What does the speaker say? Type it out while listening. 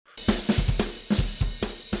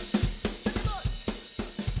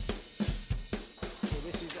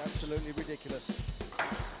absolutely ridiculous.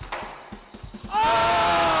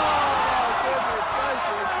 Oh, goodness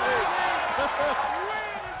gracious me.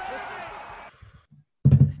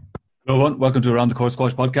 Hello everyone, welcome to Around the Court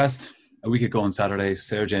Squash podcast. A week ago on Saturday,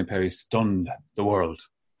 Sarah-Jane Perry stunned the world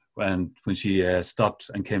when she stopped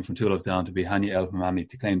and came from 2-love down to be Hania El Hammamy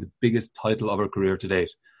to claim the biggest title of her career to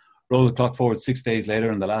date. Roll the clock forward 6 days later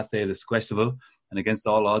on the last day of the Squashfestival, and against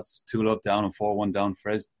all odds, 2-love down and 4-1 down,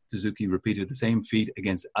 Faiz Tazouki repeated the same feat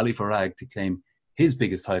against Ali Farag to claim his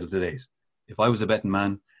biggest title to date. If I was a betting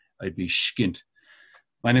man, I'd be skint.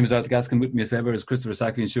 My name is Arthur Gaskin. With me as ever is Christopher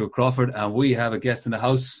Sackley and Stuart Crawford, and we have a guest in the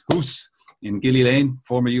house, Hoos, in Gilly Lane,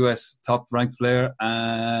 former US top-ranked player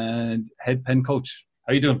and head pen coach.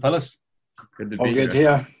 How you doing, fellas? Good to be good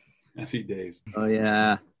here. Happy days. Oh,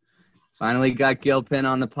 yeah. Finally got Gilpin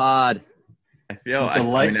on the pod. I feel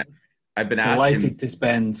I've been delighted to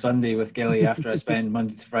spend Sunday with Gilly after I spend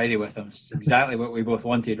Monday to Friday with him. It's exactly what we both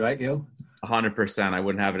wanted, right, Gil? 100%. I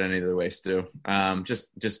wouldn't have it any other way, Stu.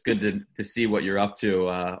 Just good to see what you're up to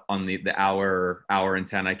on the hour and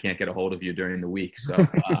 10 I can't get a hold of you during the week. So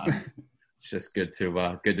it's just good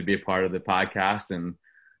to be a part of the podcast, and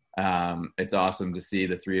it's awesome to see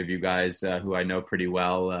the three of you guys who I know pretty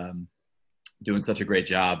well doing such a great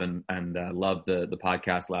job, and loved the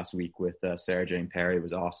podcast last week with Sarah-Jane Perry. It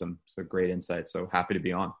was awesome. So great insight. So happy to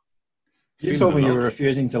be on. You told me you were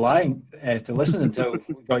refusing to listen until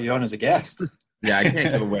we got you on as a guest. Yeah, I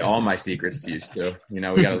can't give away all my secrets to you, Stu. You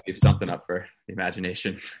know, we got to leave something up for the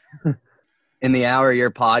imagination. In the hour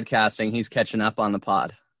you're podcasting, he's catching up on the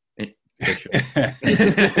pod. For sure.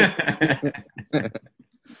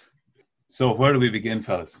 So where do we begin,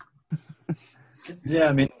 fellas? Yeah,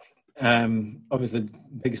 I mean, obviously,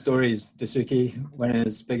 big story is Tazouki winning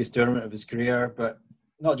his biggest tournament of his career, but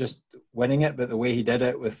not just winning it, but the way he did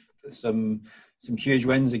it with some huge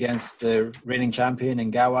wins against the reigning champion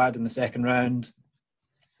in Gawad in the second round.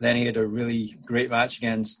 Then he had a really great match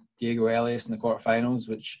against Diego Elias in the quarterfinals,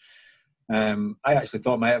 which I actually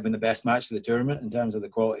thought might have been the best match of the tournament in terms of the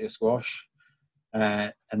quality of squash.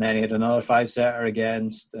 And then he had another 5-setter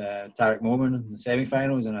against Tarek Momin in the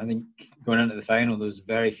semi-finals, and I think going into the final, there was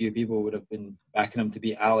very few people would have been backing him to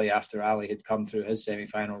beat Ali after Ali had come through his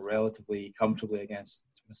semi-final relatively comfortably against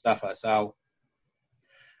Mustafa Asal.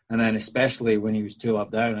 And then especially when he was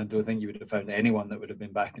 2-love down, I don't think you would have found anyone that would have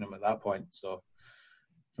been backing him at that point. So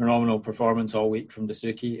phenomenal performance all week from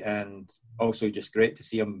Tazouki, and also just great to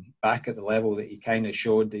see him back at the level that he kind of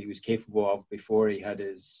showed that he was capable of before he had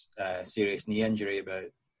his serious knee injury about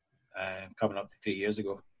coming up to 3 years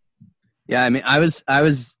ago. Yeah, I mean, I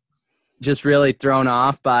was just really thrown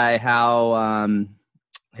off by how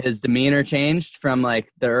his demeanor changed from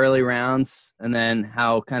like the early rounds, and then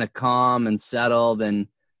how kind of calm and settled and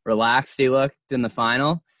relaxed he looked in the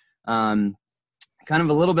final. Kind of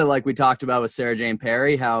a little bit like we talked about with Sarah-Jane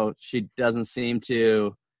Perry, how she doesn't seem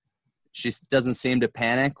to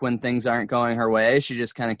panic when things aren't going her way. She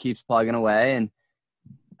just kind of keeps plugging away. And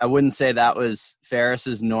I wouldn't say that was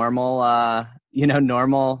Ferris's normal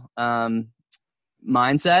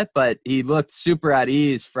mindset, but he looked super at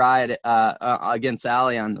ease Friday against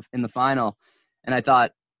Ali in the final. And I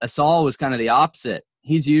thought Asal was kind of the opposite.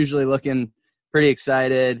 He's usually looking pretty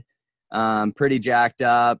excited, pretty jacked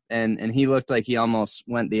up, and he looked like he almost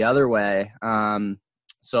went the other way.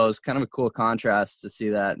 So it was kind of a cool contrast to see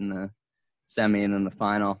that in the semi and in the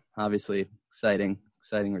final. Obviously, exciting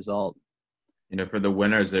result. You know, for the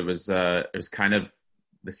winners, it was kind of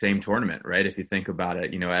the same tournament, right? If you think about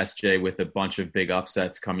it, you know, SJ with a bunch of big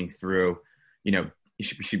upsets coming through. You know,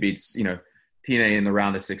 she beats, you know, Tina in the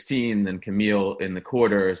round of 16, then Camille in the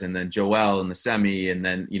quarters, and then Joelle in the semi, and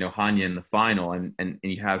then, you know, Hania in the final. And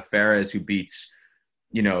you have Ferris, who beats,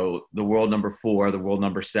 you know, the world number 4, the world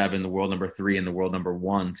number 7, the world number 3, and the world number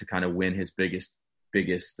 1 to kind of win his biggest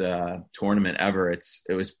tournament ever.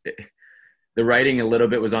 The writing a little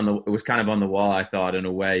bit it was kind of on the wall, I thought, in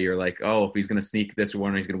a way. You're like, oh, if he's going to sneak this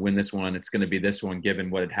one, or he's going to win this one, it's going to be this one,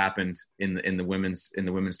 given what had happened in the women's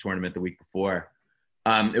tournament the week before.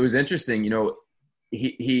 It was interesting, you know,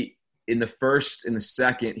 he in the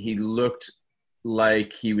second, he looked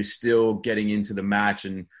like he was still getting into the match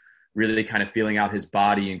and really kind of feeling out his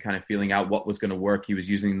body and kind of feeling out what was going to work. He was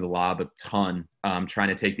using the lob a ton, trying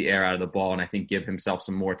to take the air out of the ball, and I think give himself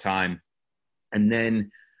some more time. And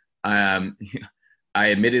then I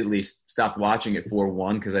admittedly stopped watching at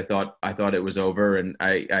 4-1 because I thought it was over, and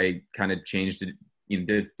I kind of changed it, you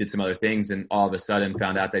know, did some other things, and all of a sudden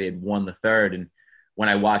found out that he had won the third. And when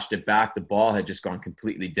I watched it back, the ball had just gone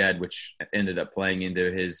completely dead, which ended up playing into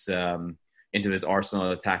his arsenal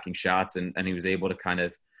of attacking shots, and he was able to kind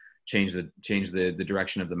of change the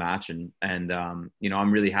direction of the match. And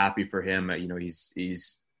I'm really happy for him. I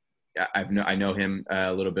know him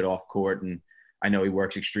a little bit off court, and I know he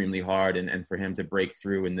works extremely hard, and for him to break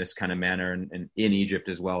through in this kind of manner and in Egypt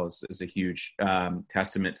as well is a huge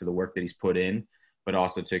testament to the work that he's put in, but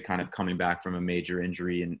also to kind of coming back from a major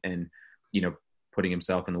injury and putting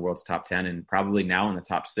himself in the world's top 10 and probably now in the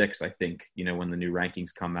top 6. I think, when the new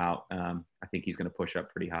rankings come out, I think he's going to push up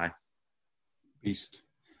pretty high. Beast.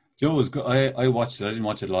 Joe was good. I watched it. I didn't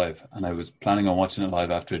watch it live, and I was planning on watching it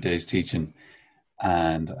live after a day's teaching.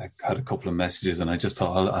 And I had a couple of messages, and I just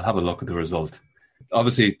thought I'll have a look at the result.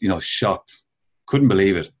 Obviously, shocked, couldn't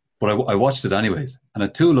believe it, but I watched it anyways. And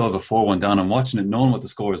at 2-love, a 4-1 down, I'm watching it, knowing what the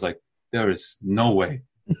score is like. There is no way.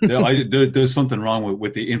 There's something wrong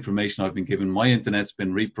with the information I've been given. My internet's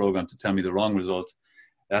been reprogrammed to tell me the wrong result.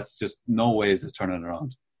 That's just no way is this turning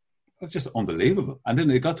around. It's just unbelievable. And then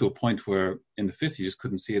it got to a point where in the fifth, you just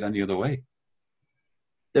couldn't see it any other way.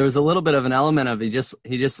 There was a little bit of an element of he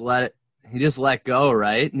just let go,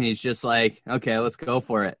 right? And he's just like, okay, let's go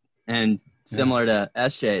for it. And similar to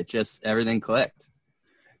SJ, it just everything clicked.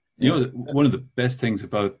 One of the best things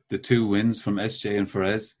about the 2 wins from SJ and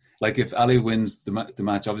Ferez, like if Ali wins the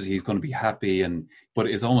match, obviously he's going to be happy, but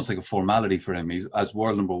it's almost like a formality for him. He's as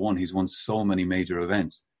world number 1, he's won so many major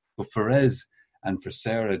events. But Ferez and for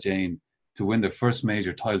Sarah Jane to win their first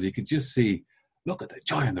major titles, you could just see, look at the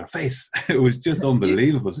joy on their face. It was just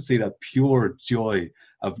unbelievable to see that pure joy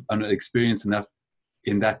of an experience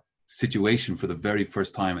in that situation for the very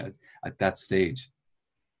first time at that stage.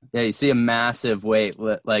 Yeah, you see a massive weight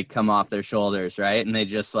like come off their shoulders, right? And they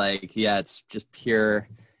just it's just pure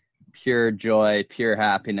joy, pure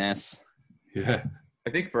happiness. Yeah. I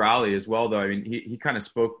think for Ali as well, though, I mean, he kind of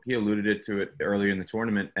he alluded to it earlier in the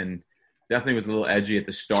tournament, and definitely was a little edgy at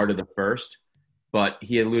the start of the first, but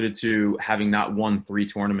he alluded to having not won 3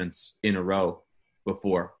 tournaments in a row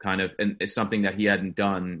before, kind of, and it's something that he hadn't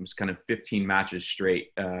done. It was kind of 15 matches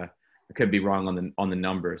straight. I could be wrong on the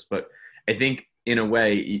numbers, but I think in a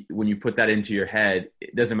way, when you put that into your head,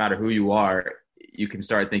 it doesn't matter who you are, you can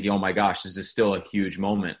start thinking, oh my gosh, this is still a huge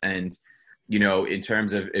moment. And, in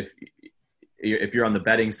terms of if you're on the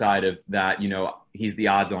betting side of that, he's the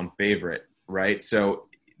odds on favorite, right? So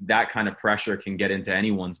that kind of pressure can get into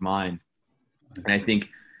anyone's mind. And I think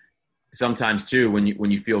sometimes too, when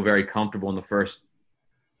you feel very comfortable in the first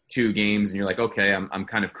 2 games and you're like, okay, I'm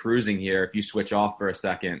kind of cruising here. If you switch off for a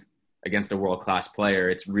second against a world-class player,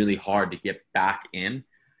 it's really hard to get back in.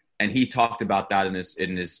 And he talked about that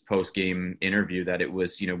in his post-game interview, that it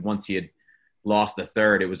was, once he had lost the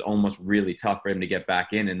third, it was almost really tough for him to get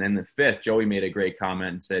back in. And then the fifth, Joey made a great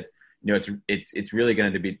comment and said, it's really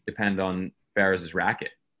going to depend on Ferrez's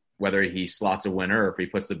racket, whether he slots a winner or if he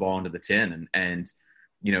puts the ball into the tin. And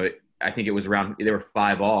I think it was they were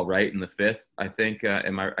 5-all, right, in the fifth, I think.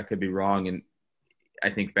 I could be wrong. And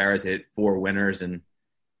I think Ferrez hit 4 winners and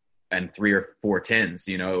 3 or 4 tins.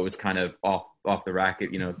 It was kind of off the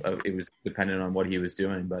racket. It was dependent on what he was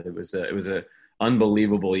doing, but it was a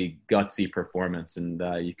unbelievably gutsy performance, and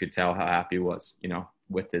you could tell how happy he was,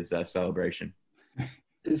 with his celebration.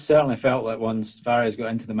 It certainly felt like once Ferrez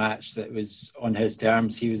got into the match that it was on his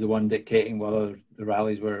terms. He was the one dictating whether the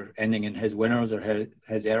rallies were ending in his winners or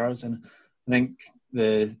his errors. And I think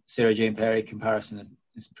the Sarah Jane Perry comparison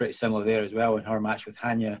is pretty similar there as well. In her match with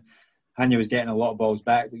Hanya was getting a lot of balls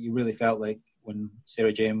back, but you really felt like when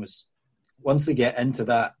Sarah Jane once they get into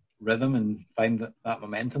that rhythm and find that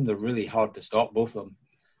momentum, they're really hard to stop, both of them.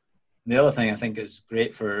 And the other thing I think is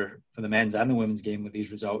great for the men's and the women's game with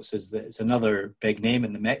these results is that it's another big name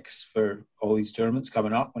in the mix for all these tournaments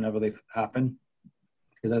coming up whenever they happen.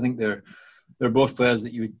 Because I think they're both players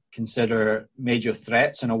that you would consider major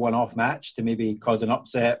threats in a one-off match to maybe cause an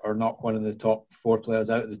upset or knock one of the top 4 players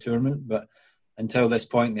out of the tournament. But until this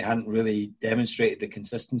point, they hadn't really demonstrated the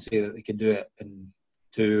consistency that they could do it in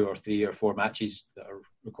 2 or 3 or 4 matches that are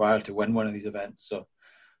required to win one of these events. So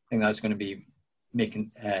I think that's going to be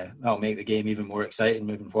that'll make the game even more exciting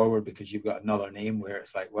moving forward, because you've got another name where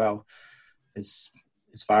it's like, well, is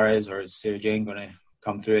Ferrez or is Sarah Jane going to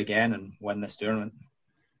come through again and win this tournament?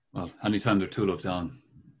 Well, anytime they're 2-love down,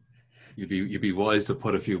 you'd be wise to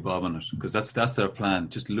put a few bob on it, because that's their plan.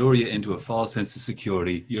 Just lure you into a false sense of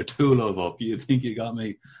security. You're 2-love up. You think you got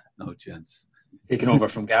me? No chance. Taking over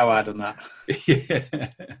from Gawad on that. Yeah.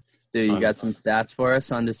 Stu, you got some stats for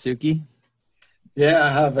us on Dasuki? Yeah, I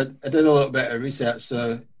have. I did a little bit of research.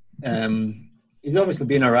 So he's obviously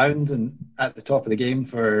been around and at the top of the game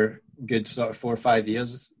for a good sort of 4 or 5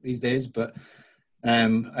 years these days. But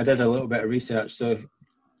I did a little bit of research. So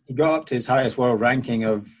he got up to his highest world ranking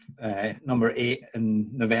of number 8 in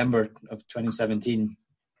November of 2017.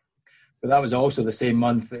 But that was also the same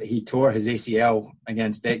month that he tore his ACL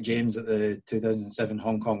against Dec James at the 2007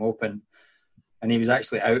 Hong Kong Open. And he was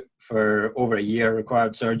actually out for over a year,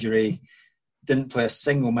 required surgery, didn't play a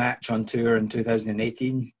single match on tour in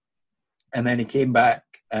 2018. And then he came back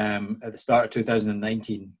at the start of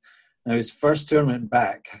 2019. Now, his first tournament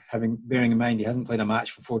back, bearing in mind he hasn't played a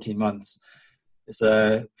match for 14 months, it's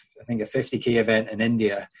I think a 50k event in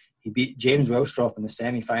India. He beat James Willstrop in the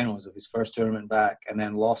semi-finals of his first tournament back, and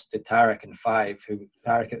then lost to Tarek in 5, who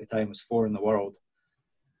Tarek at the time was 4 in the world.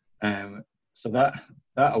 So that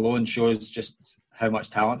alone shows just how much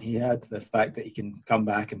talent he had. The fact that he can come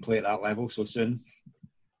back and play at that level so soon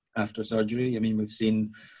after surgery. I mean, we've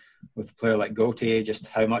seen with a player like Gaultier just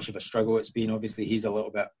how much of a struggle it's been. Obviously, he's a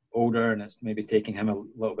little bit older, and it's maybe taking him a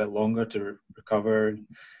little bit longer to recover and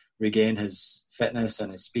regain his fitness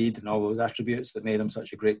and his speed and all those attributes that made him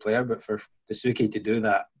such a great player. But for Dasuki to do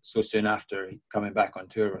that so soon after coming back on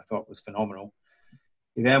tour, I thought was phenomenal.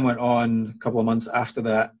 He then went on a couple of months after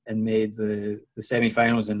that and made the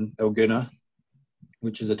semi-finals in Elguna,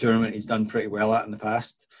 which is a tournament he's done pretty well at in the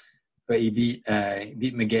past. But he beat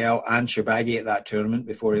Miguel and Shorbagy at that tournament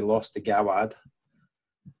before he lost to Gawad.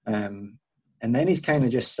 And then he's kind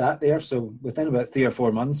of just sat there. So within about 3 or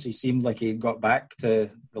 4 months, he seemed like he got back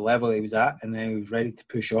to the level he was at, and then he was ready to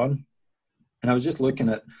push on. And I was just looking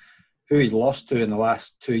at who he's lost to in the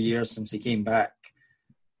last 2 years since he came back.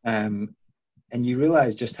 And you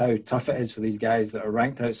realise just how tough it is for these guys that are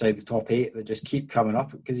ranked outside the top 8 that just keep coming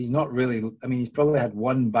up, because he's not really, I mean, he's probably had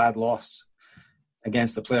one bad loss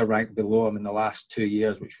against the player ranked below him in the last 2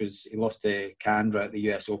 years, which was he lost to Kandra at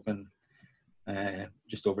the US Open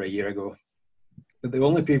just over a year ago. But the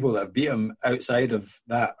only people that have beat him outside of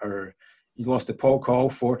that are, he's lost to Paul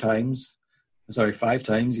Call 5 times. He's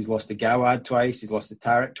lost to Gawad twice. He's lost to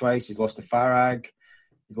Tarek twice. He's lost to Farag.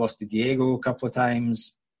 He's lost to Diego a couple of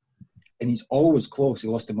times. And he's always close. He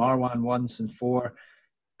lost to Marwan once in 4.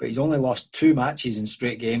 But he's only lost 2 matches in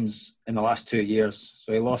straight games in the last 2 years.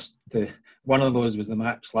 So he lost to, one of those was the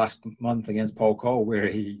match last month against Paul Call, where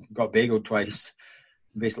he got bageled twice,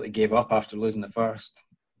 basically gave up after losing the first.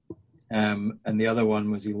 And the other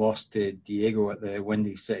one was he lost to Diego at the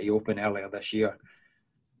Windy City Open earlier this year.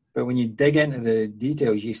 But when you dig into the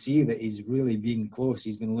details, you see that he's really been close.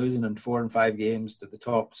 He's been losing in 4 and 5 games to the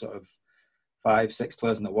top sort of 5, 6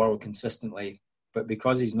 players in the world consistently. But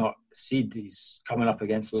because he's not seed, he's coming up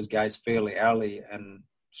against those guys fairly early and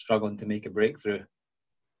struggling to make a breakthrough.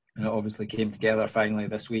 And it obviously came together finally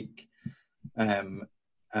this week. And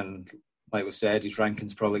like we've said, his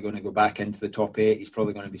ranking's probably going to go back into the top 8. He's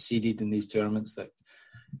probably going to be seeded in these tournaments that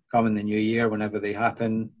come in the new year whenever they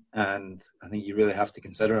happen. And I think you really have to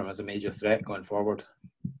consider him as a major threat going forward.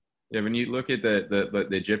 Yeah, when you look at the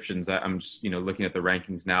Egyptians, I'm just looking at the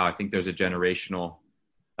rankings now. I think there's a generational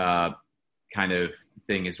kind of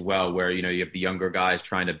thing as well, where you have the younger guys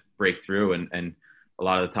trying to break through, and a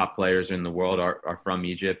lot of the top players in the world are from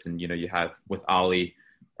Egypt, and you have with Ali,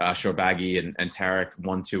 Shorbagy and Tarek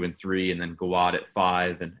 1, 2, and 3, and then Gawad at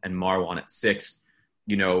 5 and Marwan at 6.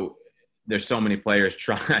 There's so many players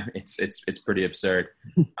trying. It's pretty absurd.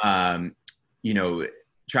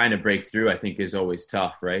 Trying to break through, I think, is always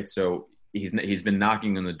tough, right? So he's been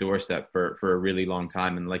knocking on the doorstep for a really long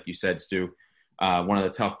time, and like you said, Stu, one of the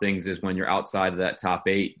tough things is when you're outside of that top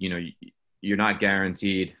 8. You're not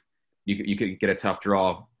guaranteed. You could get a tough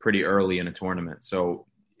draw pretty early in a tournament. So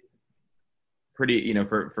pretty,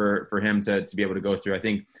 for him to be able to go through. I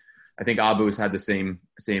think Abu has had the same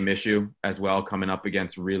issue as well, coming up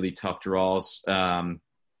against really tough draws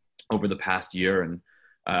over the past year, and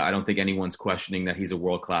I don't think anyone's questioning that he's a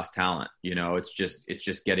world-class talent. It's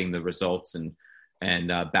just getting the results and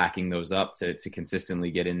backing those up to consistently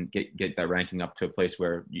get that ranking up to a place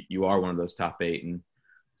where you are one of those top 8. And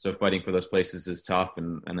so fighting for those places is tough,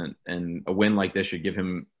 and a win like this should give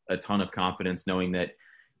him a ton of confidence, knowing that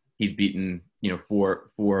he's beaten, 4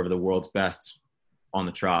 of the world's best on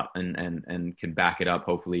the trot, and can back it up,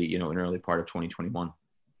 hopefully, in early part of 2021.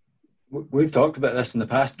 We've talked about this in the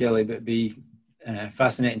past, Gilly, but it'd be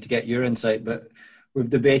fascinating to get your insight. But we've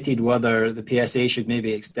debated whether the PSA should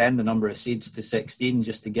maybe extend the number of seeds to 16,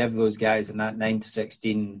 just to give those guys in that 9 to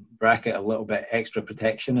 16 bracket a little bit extra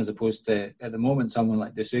protection, as opposed to, at the moment, someone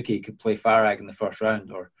like Dasuki could play Farag in the first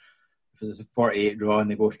round, or if there's a 48 draw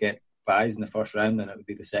and they both get buys in the first round, then it would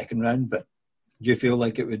be the second round. But do you feel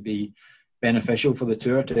like it would be beneficial for the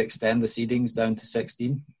tour to extend the seedings down to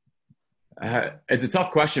 16? It's a tough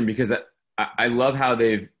question, because I love how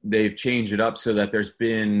they've changed it up so that there's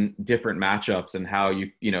been different matchups, and how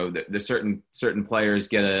the certain players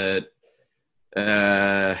get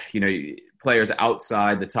players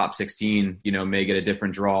outside the top 16, may get a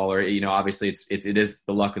different draw, or, obviously it is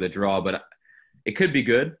the luck of the draw, but it could be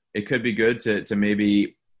good. It could be good to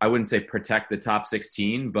maybe, I wouldn't say protect the top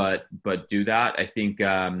 16, but do that. I think,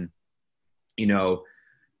 from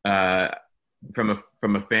a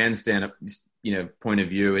fan point of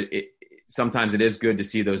view, sometimes it is good to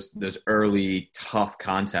see those early tough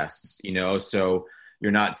contests, so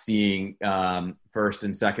you're not seeing first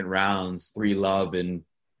and second rounds 3-love in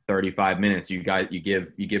 35 minutes. You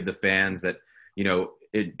give the fans that,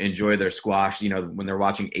 enjoy their squash, when they're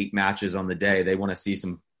watching 8 matches on the day, they want to see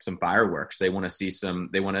some fireworks. They want to see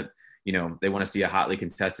they want to see a hotly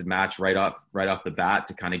contested match right off the bat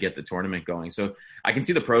to kind of get the tournament going. So I can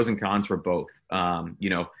see the pros and cons for both.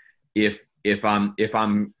 If I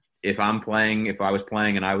was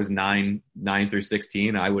playing and I was 9 through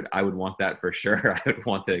 16, I would want that for sure. I would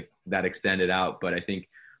want that extended out. But I think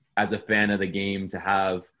as a fan of the game, to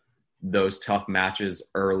have those tough matches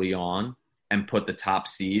early on and put the top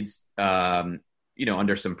seeds, under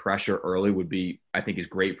some pressure early I think is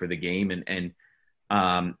great for the game. And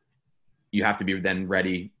you have to be then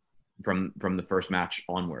ready from the first match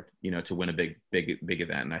onward, to win a big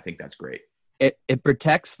event. And I think that's great. It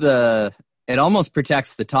protects it almost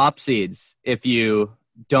protects the top seeds if you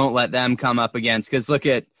don't let them come up against, because look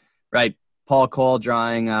at, right, Paul Cole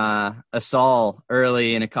drawing Asal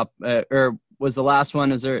early in a cup, or was the last one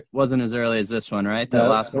wasn't as early as this one, right? The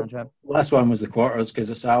last matchup? Last one was the quarters,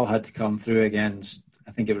 because Asal had to come through against,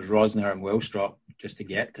 I think it was Rosner and Willstrop just to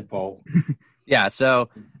get to Paul. Yeah, so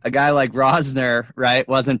a guy like Rosner, right,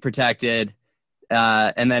 wasn't protected.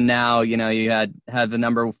 And then now, you had the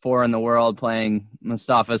number 4 in the world playing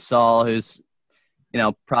Mustafa Asal, who's,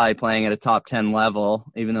 probably playing at a top 10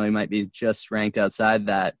 level, even though he might be just ranked outside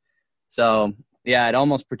that. So, yeah, it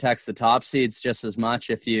almost protects the top seeds just as much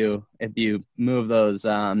if you move those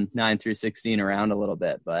 9 through 16 around a little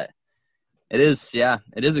bit. But it is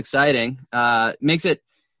exciting.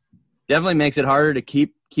 Definitely makes it harder to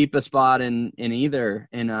keep a spot in either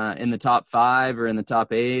in the top 5 or in the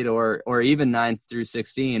top 8 or even 9 through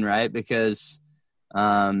 16, right? Because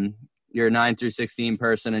you're a 9 through 16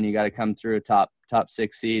 person and you got to come through a top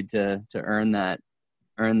 6 seed to earn that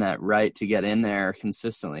right to get in there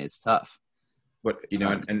consistently. It's tough. But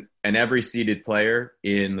and every seeded player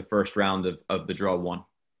in the first round of the draw won.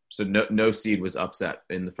 So no seed was upset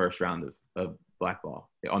in the first round of black ball,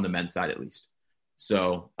 on the men's side at least.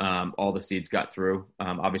 So all the seeds got through.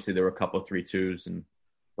 Obviously, there were a couple of 3-2s,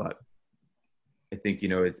 but I think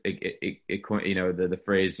the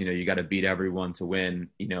phrase you got to beat everyone to win.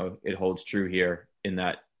 It holds true here in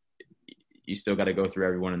that you still got to go through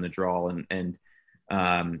everyone in the draw, and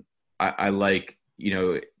I like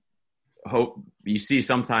hope you see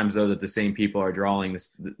sometimes though that the same people are drawing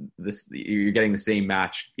this you're getting the same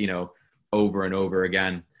match over and over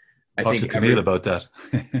again. Talk to Camille about that.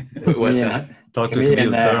 What's that? Talk to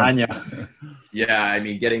Camille. Yeah, I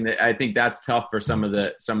mean, I think that's tough for some of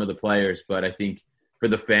the players, but I think for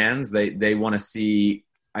the fans, they want to see.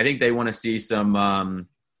 I think they want to see some,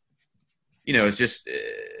 it's just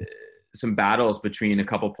some battles between a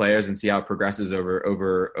couple players and see how it progresses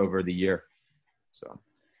over the year. So,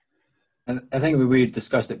 I think we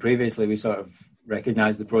discussed it previously. We sort of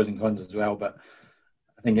recognise the pros and cons as well, but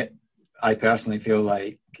I think I personally feel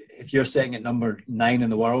like if you're sitting at number 9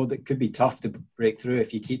 in the world, it could be tough to break through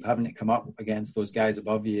if you keep having to come up against those guys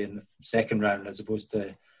above you in the second round, as opposed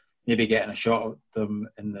to maybe getting a shot at them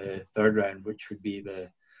in the third round, which would be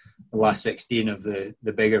the last 16 of the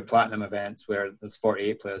bigger platinum events where there's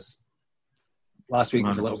 48 players. Last week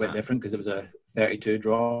was a little bit different because it was a 32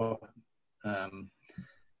 draw.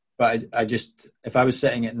 But I just, if I was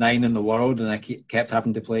sitting at 9 in the world and I kept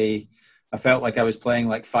having to play, I felt like I was playing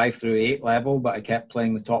like 5 through 8 level, but I kept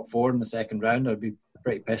playing the top 4 in the second round, I'd be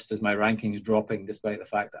pretty pissed as my rankings dropping, despite the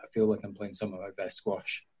fact that I feel like I'm playing some of my best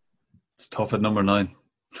squash. It's tough at number 9.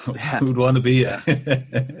 Who'd want to be?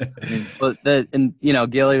 Well,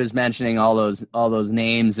 Gilly was mentioning all those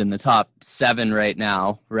names in the top 7 right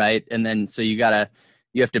now, right? And then so you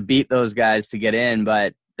have to beat those guys to get in.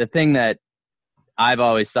 But the thing that I've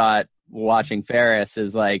always thought watching Ferris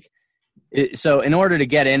is like, so in order to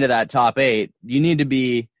get into that top 8, you need to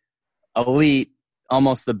be elite,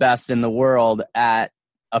 almost the best in the world at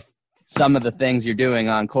some of the things you're doing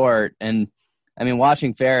on court. And I mean,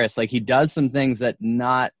 watching Ferris, like he does some things that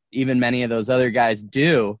not even many of those other guys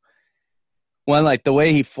do. One, like the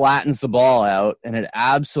way he flattens the ball out and it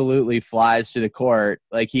absolutely flies to the court.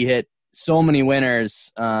 Like he hit so many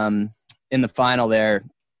winners in the final there,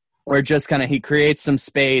 where just kind of he creates some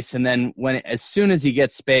space, and then as soon as he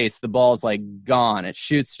gets space, the ball's like gone. It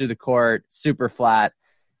shoots through the court, super flat.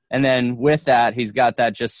 And then with that, he's got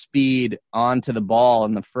that just speed onto the ball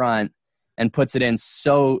in the front and puts it in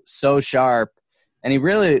so sharp. And he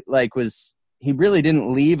really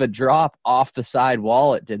didn't leave a drop off the side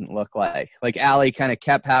wall, it didn't look like. Like Ali kind of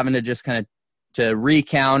kept having to just kind of to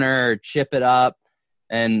re-counter or chip it up.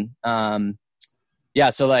 And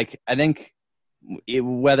so like I think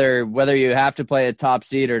whether you have to play a top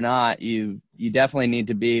seed or not, you definitely need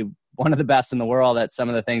to be one of the best in the world at some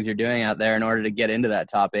of the things you're doing out there in order to get into that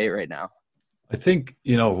top 8 right now. I think,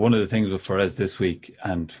 one of the things with Ferrez this week,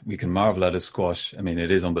 and we can marvel at his squash, I mean, it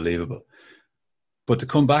is unbelievable. But to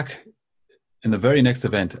come back in the very next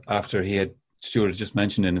event after Stuart had just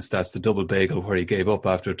mentioned in his stats, the double bagel where he gave up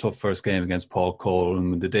after a tough first game against Paul Cole,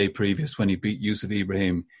 and the day previous when he beat Yusuf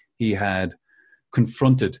Ibrahim, he had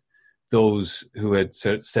confronted those who had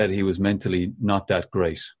said he was mentally not that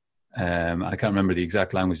great. I can't remember the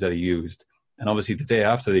exact language that he used. And obviously the day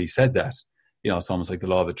after he said that, it's almost like the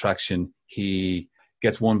law of attraction. He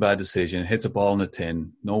gets one bad decision, hits a ball in the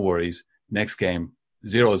tin, no worries. Next game,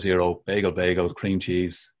 0-0, bagel, cream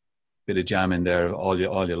cheese, bit of jam in there, all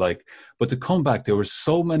you like. But to come back, there were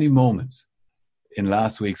so many moments in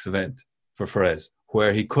last week's event for Ferrez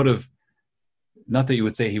where he could have, not that you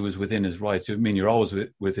would say he was within his rights. I mean, you're always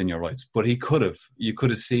within your rights, but you could have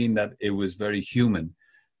seen that it was very human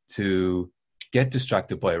to get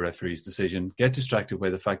distracted by a referee's decision, get distracted by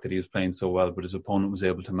the fact that he was playing so well, but his opponent was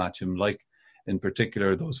able to match him, like in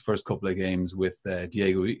particular those first couple of games with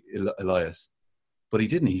Diego Elias. But he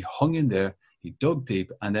didn't. He hung in there, he dug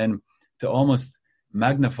deep, and then to almost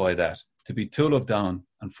magnify that, to be 2-love down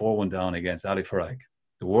and 4-1 down against Ali Farag,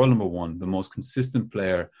 the world number one, the most consistent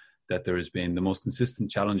player that there has been, the most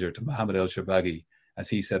consistent challenger to Mohamed El Shorbagy, as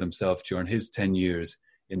he said himself during his 10 years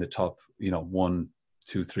in the top, 1,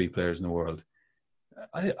 2, 3 players in the world.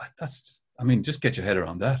 Just get your head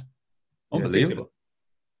around that. Unbelievable.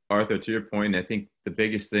 Arthur, to your point, I think the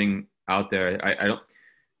biggest thing out there,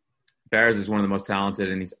 Ferrez is one of the most talented,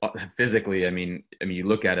 and he's physically, you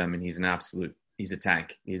look at him and he's a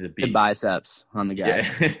tank. He's a beast. The biceps on the guy.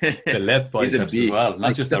 Yeah. The left biceps as well,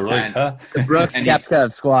 not just the right. The Brooks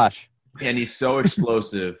Koepka squash. And he's so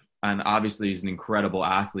explosive, and obviously he's an incredible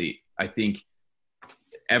athlete. I think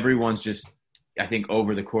everyone's just,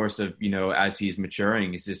 over the course of, as he's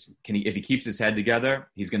maturing, he's just, if he keeps his head together,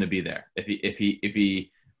 he's going to be there. If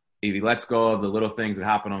he lets go of the little things that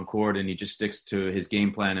happen on court and he just sticks to his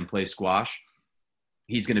game plan and plays squash,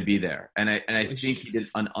 he's going to be there. And I think he did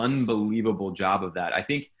an unbelievable job of that. I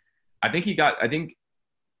think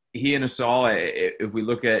he and Asal, if we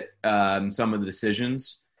look at some of the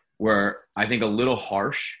decisions, were, I think, a little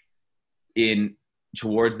harsh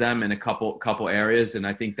towards them in a couple areas, and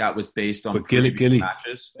I think that was based on Gilly,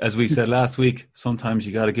 matches. As we said last week, sometimes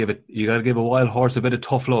you got to give a wild horse a bit of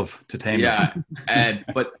tough love to tame it.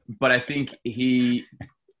 But I think he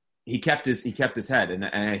kept his head, and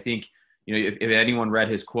I think if anyone read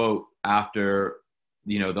his quote after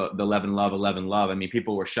the 11 love,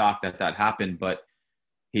 people were shocked that happened, but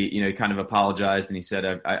he kind of apologized and he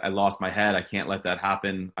said, I lost my head, I can't let that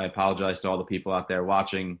happen, I apologize to all the people out there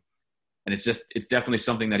watching. And it's definitely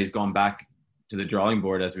something that he's gone back to the drawing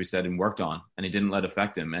board, as we said, and worked on, and he didn't let it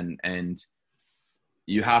affect him. And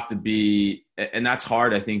you have to be, and that's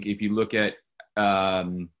hard. I think if you look at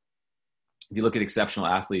exceptional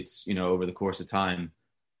athletes, over the course of time,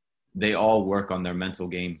 they all work on their mental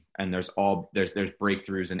game, and there's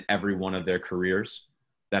breakthroughs in every one of their careers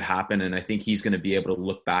that happen. And I think he's going to be able to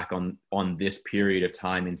look back on this period of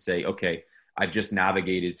time and say, okay, I've just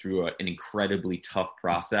navigated through an incredibly tough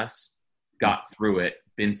process, got through it,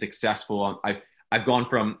 been successful. I've gone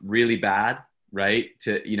from really bad, right,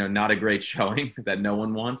 to, not a great showing that no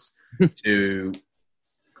one wants, to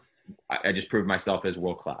I just proved myself as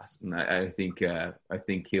world-class. And I think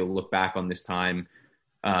he'll look back on this time,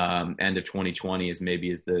 end of 2020 as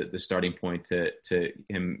the starting point to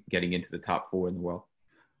him getting into the top 4 in the world.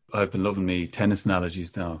 I've been loving me tennis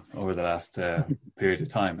analogies now over the last period of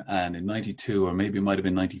time. And in 92, or maybe it might have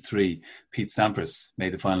been 93, Pete Sampras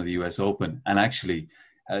made the final of the US Open and actually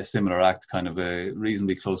had a similar act, kind of a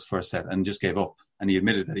reasonably close first set, and just gave up. And he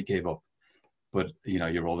admitted that he gave up. But,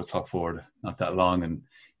 you roll the clock forward not that long, and,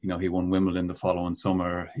 he won Wimbledon the following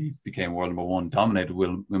summer. He became world number 1, dominated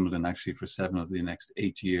Wimbledon actually for 7 of the next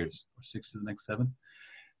 8 years, or 6 of the next 7.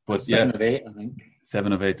 But 7 of 8, I think.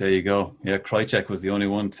 7 of 8, there you go. Yeah, Krajicek was the only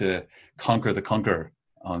one to conquer the conqueror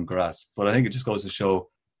on grass. But I think it just goes to show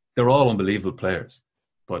they're all unbelievable players.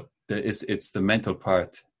 But it's the mental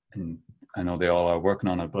part, and I know they all are working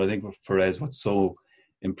on it. But I think for Ferrez, what's so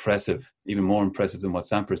impressive, even more impressive than what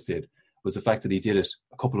Sampras did, was the fact that he did it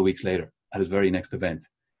a couple of weeks later at his very next event.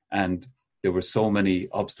 And there were so many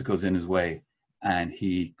obstacles in his way, and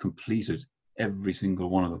he completed every single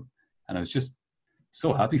one of them. And I was just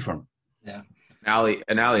so happy for him. Yeah. Ali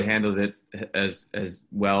handled it as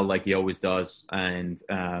well, like he always does. And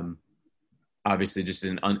obviously just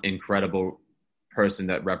an incredible person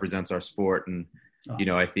that represents our sport. And,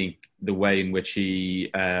 I think the way in which he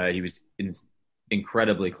was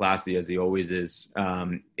incredibly classy, as he always is,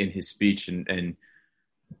 in his speech and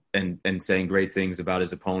saying great things about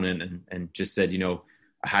his opponent, and just said, I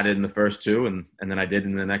had it in the first two and then I did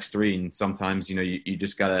in the next three. And sometimes, you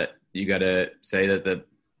just gotta say that the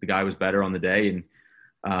guy was better on the day.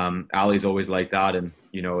 And Ali's always like that. And,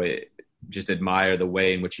 just admire the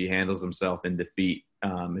way in which he handles himself in defeat.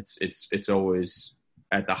 It's always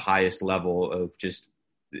at the highest level of just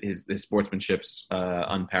his sportsmanship's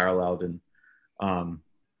unparalleled. And,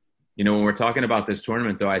 when we're talking about this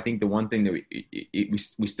tournament, though, I think the one thing that we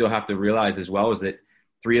still have to realize as well is that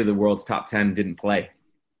 3 of the world's top 10 didn't play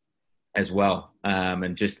as well.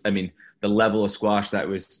 And just, the level of squash that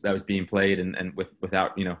was being played and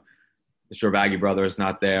without, the Shorbagy brothers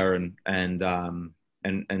not there and Simon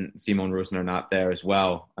Roosner not there as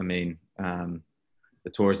well. The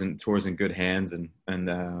tour's in good hands and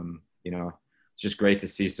it's just great to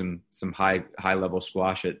see some high level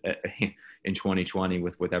squash in 2020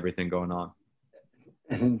 with everything going on.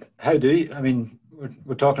 And how do you,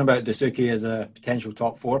 we're talking about Dasuki as a potential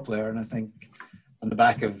top 4 player, and I think on the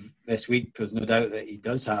back of this week, there's no doubt that he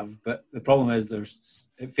does have. But the problem is it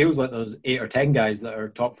feels like there's 8 or 10 guys that are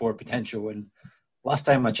top 4 potential, and last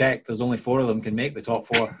time I checked, there's only 4 of them can make the top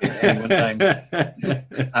 4 at any one time.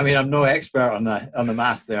 I'm no expert on the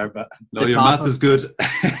math there, but no, your math is good.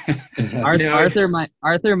 Arthur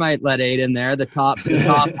might let 8 in there. The top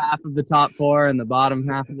half of the top 4 and the bottom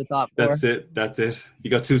half of the top 4. That's it.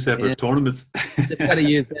 You got 2 separate tournaments. Just got to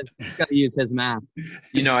use his math.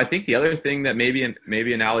 I think the other thing that maybe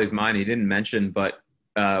in Ali's mind he didn't mention, but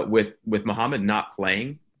with Muhammad not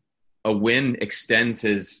playing, a win extends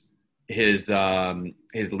his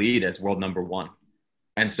lead as world number 1.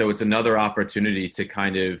 And so it's another opportunity to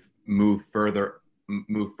kind of move further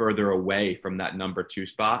away from that number 2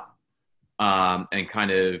 spot, and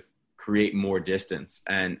kind of create more distance.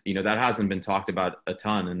 And, that hasn't been talked about a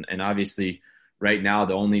ton. And obviously right now,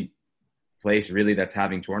 the only place really that's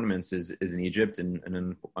having tournaments is in Egypt.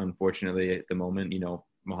 And unfortunately at the moment,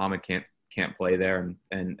 Muhammad can't play there.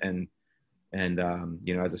 And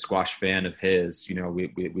as a squash fan of his,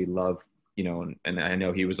 we love, and I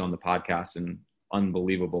know he was on the podcast, an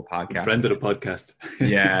unbelievable podcast. Friend of the podcast.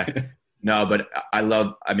 Yeah. No, but I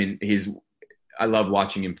love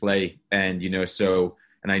watching him play, and,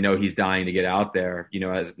 and I know he's dying to get out there,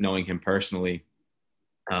 as knowing him personally.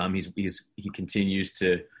 He continues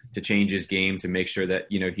to change his game to make sure that,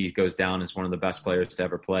 he goes down as one of the best players to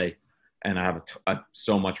ever play. And I have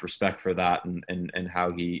so much respect for that and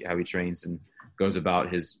how he trains and goes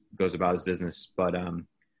about his business. But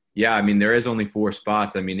there is only 4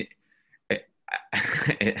 spots. And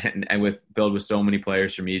filled with so many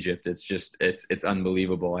players from Egypt, it's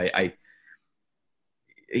unbelievable.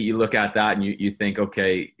 You look at that and you think,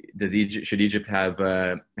 okay, should Egypt have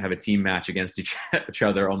a team match against each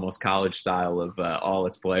other, almost college style, of all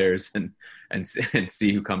its players and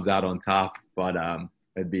see who comes out on top? But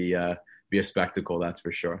it'd be a spectacle, that's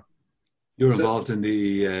for sure. You're involved in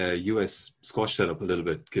the US squash setup a little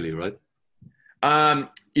bit, Gilly, right? I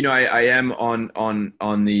am on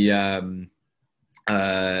the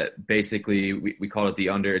basically we call it the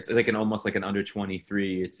under. It's like almost like an under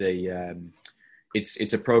 23.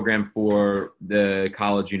 It's a program for the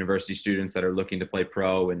college university students that are looking to play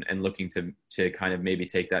pro and looking to kind of maybe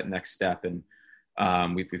take that next step. And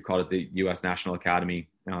we've called it the U.S. National Academy.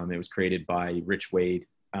 It was created by Rich Wade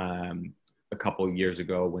a couple of years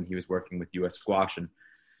ago when he was working with U.S. Squash, and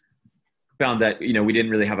found that, we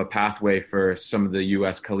didn't really have a pathway for some of the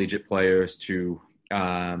U.S. collegiate players to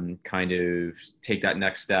kind of take that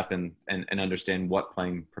next step and understand what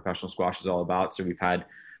playing professional squash is all about. So we've had,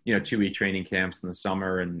 2-week training camps in the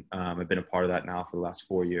summer, and I've been a part of that now for the last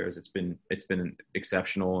 4 years. It's been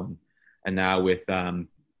exceptional. And now with the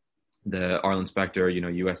Arlen Specter,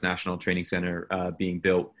 U.S. National Training Center being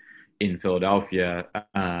built in Philadelphia,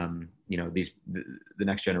 the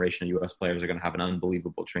next generation of U.S. players are going to have an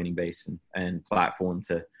unbelievable training base and platform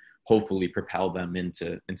to hopefully propel them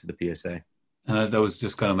into the PSA. And that was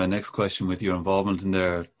just kind of my next question with your involvement in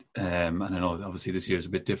there. And I know obviously this year is a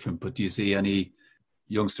bit different, but do you see any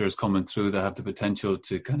youngsters coming through that have the potential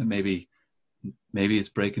to kind of maybe it's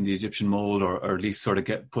breaking the Egyptian mold, or at least sort of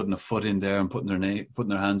putting a foot in there and putting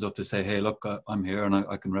their hands up to say, hey, look, I'm here and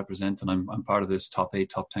I can represent, and I'm part of this top 8,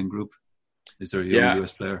 top 10 group? Is there a young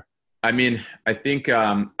US player? I mean, I think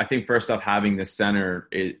first off, having the center,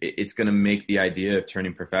 it's going to make the idea of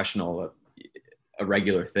turning professional a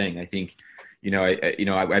regular thing. I think,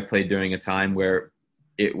 I played during a time where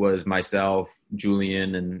it was myself,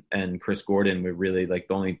 Julian, and Chris Gordon were really like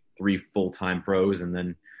the only 3 full-time pros. And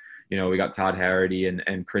then, we got Todd Harrity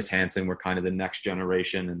and Chris Hansen were kind of the next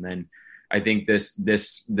generation. And then I think this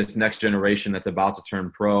next generation that's about to turn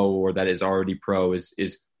pro or that is already pro is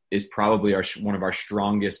probably one of our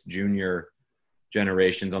strongest junior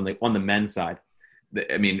generations on the men's side.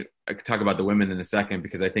 I mean, I could talk about the women in a second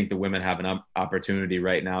because I think the women have an opportunity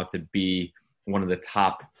right now to be one of the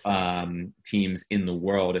top teams in the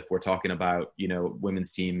world if we're talking about,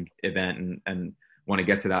 women's team event and want to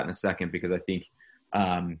get to that in a second because I think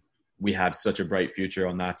we have such a bright future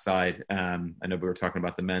on that side. I know we were talking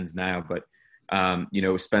about the men's now, but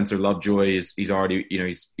Spencer Lovejoy he's already,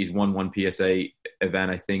 he's won 1 PSA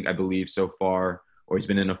event, I believe so far, or he's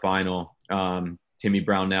been in a final. Timmy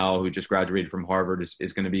Brownell, who just graduated from Harvard,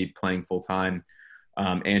 is going to be playing full time.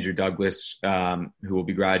 Andrew Douglas, who will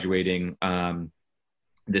be graduating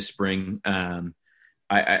this spring.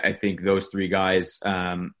 I think those three guys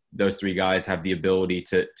have the ability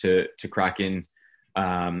to crack in.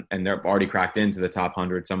 And they're already cracked into the top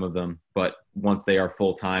 100, some of them, but once they are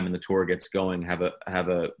full time and the tour gets going, have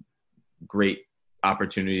a great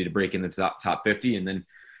opportunity to break in the top 50. And then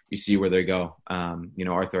you see where they go.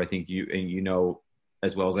 Arthur, I think you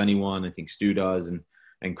as well as anyone, I think Stu does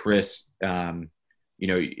and Chris,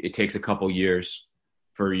 it takes a couple years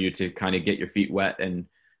for you to kind of get your feet wet and,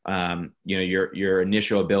 your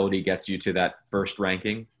initial ability gets you to that first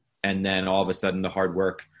ranking. And then all of a sudden the hard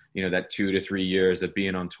work, that 2 to 3 years of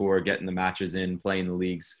being on tour, getting the matches in, playing the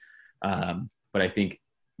leagues. But I think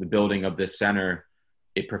the building of this center,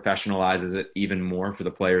 it professionalizes it even more for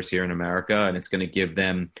the players here in America. And it's going to give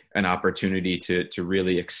them an opportunity to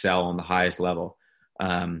really excel on the highest level.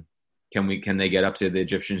 Can they get up to the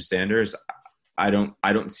Egyptian standards? I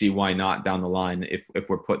don't see why not down the line if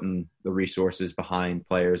we're putting the resources behind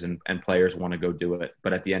players and players want to go do it.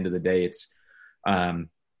 But at the end of the day, it's,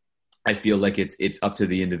 I feel like it's up to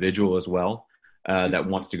the individual as well that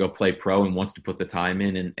wants to go play pro and wants to put the time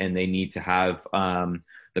in, and they need to have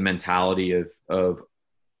the mentality of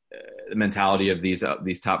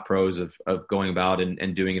these top pros of going about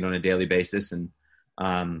and doing it on a daily basis. And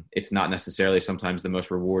it's not necessarily sometimes the most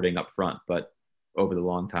rewarding up front, but over the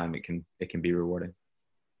long time it can be rewarding.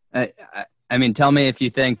 I mean, tell me if you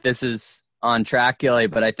think this is on track, Gilly,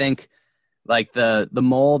 but I think like the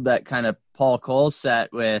mold that kind of Paul Cole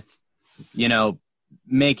set with,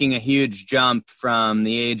 making a huge jump from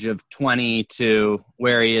the age of 20 to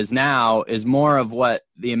where he is now is more of what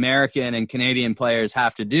the American and Canadian players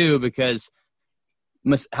have to do because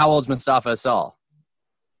how old's Mustafa Asal?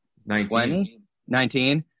 19.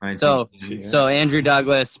 19? So Andrew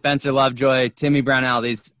Douglas, Spencer Lovejoy, Timmy Brownell,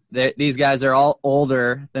 these guys are all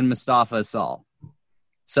older than Mustafa Asal.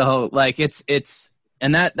 So like it's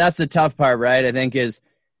and that's the tough part, right? I think is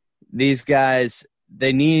these guys,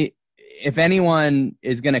 they need, if anyone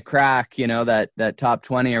is going to crack, that top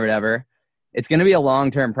 20 or whatever, it's going to be a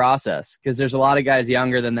long-term process because there's a lot of guys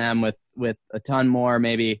younger than them with a ton more,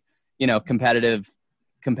 maybe, competitive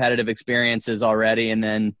experiences already. And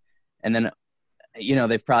then,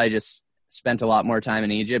 they've probably just spent a lot more time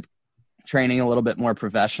in Egypt training a little bit more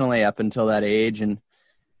professionally up until that age. And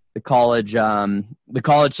the college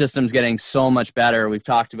system's getting so much better. We've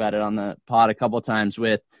talked about it on the pod a couple of times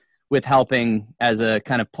with helping as a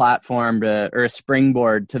kind of platform or a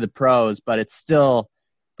springboard to the pros, but it's still,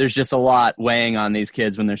 there's just a lot weighing on these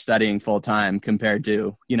kids when they're studying full time compared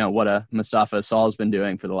to, what a Mustafa Asal has been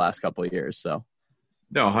doing for the last couple of years. So.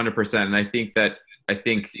 No, 100%. And I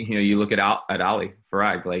think, you look at Ali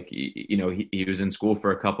Farag, like, he was in school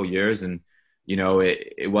for a couple of years and,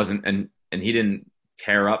 it wasn't, and he didn't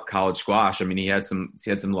tear up college squash. I mean, he had some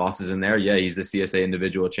losses in there. Yeah. He's the CSA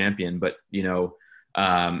individual champion, but, he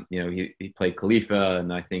played Khalifa,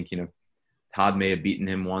 and I think, Todd may have beaten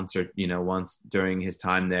him once during his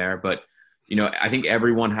time there. But, I think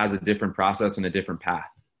everyone has a different process and a different path.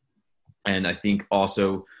 And I think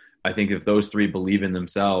if those three believe in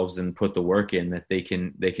themselves and put the work in, that they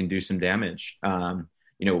can do some damage.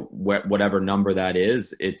 Whatever number that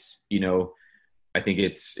is, it's, I think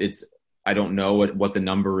it's, I don't know what the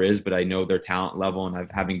number is, but I know their talent level, and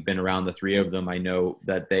having been around the three of them, I know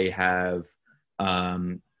that they have,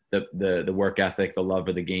 the work ethic, the love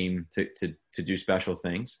of the game to do special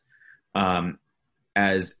things,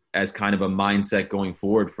 as kind of a mindset going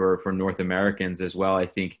forward for North Americans as well. I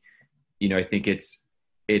think it's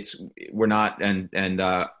we're not, and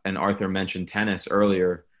Arthur mentioned tennis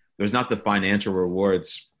earlier. There's not the financial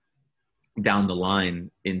rewards down the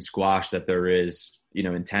line in squash that there is,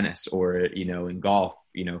 in tennis or, in golf.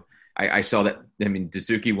 I saw that. I mean,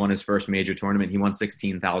 Daisuke won his first major tournament. He won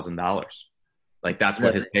 $16,000. Like that's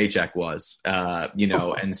what his paycheck was,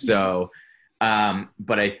 and so,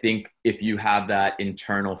 but I think if you have that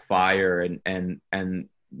internal fire and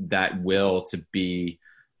that will to be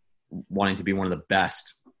wanting to be one of the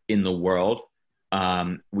best in the world,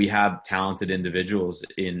 we have talented individuals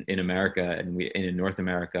in America and in North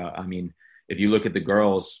America. I mean, if you look at the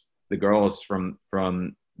girls from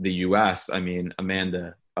the US, I mean,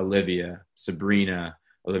 Amanda, Olivia, Sabrina,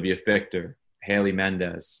 Olivia Fichter, Haley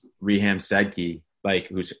Mendez, Reham Sedki,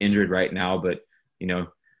 who's injured right now, but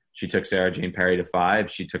she took Sarah Jane Perry to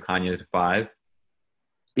 5. She took Hanya to 5.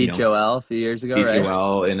 Beat Joelle a few years ago. Beat right?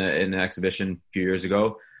 Joelle in an exhibition a few years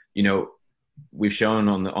ago. We've shown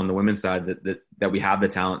on the women's side that we have the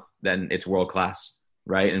talent. Then it's world class,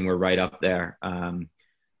 right? And we're right up there. And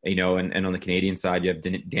on the Canadian side, you have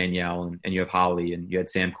Danielle and you have Holly and you had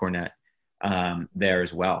Sam Cornette there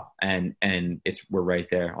as well. And we're right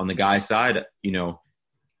there. On the guys' side,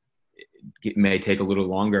 it may take a little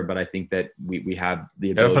longer, but I think that we have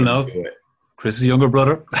the ability to do it. Chris's younger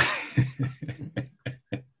brother.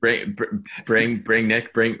 bring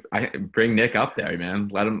Nick up there, man.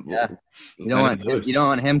 Let him. Yeah. You don't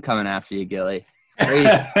want him coming after you, Gilly.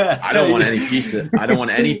 I don't want any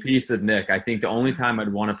piece of Nick. I think the only time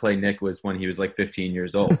I'd want to play Nick was when he was 15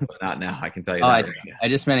 years old, but not now. I can tell you that. I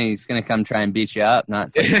just meant he's going to come try and beat you up,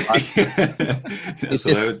 not face He's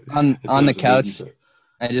just on the couch.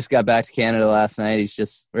 I just got back to Canada last night.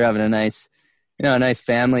 We're having a nice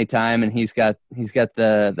family time, and he's got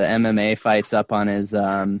the MMA fights up on his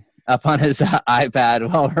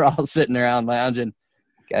iPad while we're all sitting around lounging.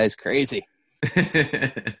 Guy's crazy.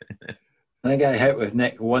 I think I hit with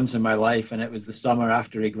Nick once in my life, and it was the summer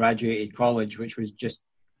after he graduated college, which was just,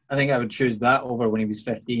 I think I would choose that over when he was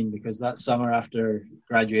 15, because that summer after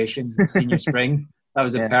graduation, senior spring, that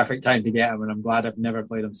was the perfect time to get him, and I'm glad I've never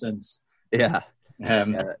played him since. Yeah.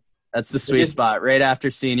 That's the sweet spot. Right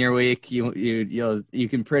after senior week, you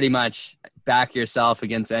can pretty much back yourself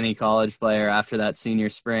against any college player after that senior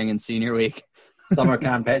spring and senior week. Summer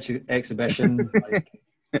camp exhibition,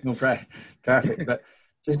 perfect. But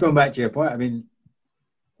just going back to your point, I mean,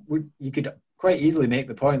 you could quite easily make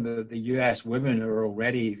the point that the US women are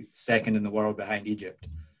already second in the world behind Egypt.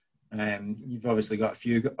 You've obviously got a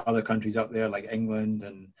few other countries up there like England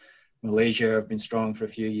and Malaysia have been strong for a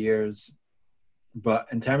few years. But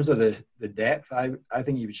in terms of the depth, I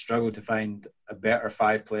think you would struggle to find a better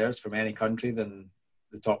 5 players from any country than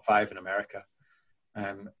the top 5 in America.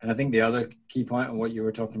 And I think the other key point on what you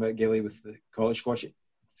were talking about, Gilly, with the college squash,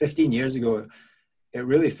 15 years ago, it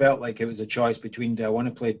really felt like it was a choice between, do I want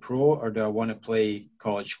to play pro or do I want to play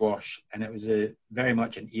college squash? And it was very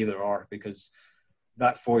much an either or, because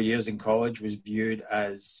that 4 years in college was viewed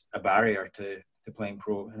as a barrier to playing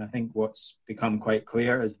pro. And I think what's become quite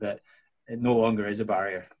clear is that it no longer is a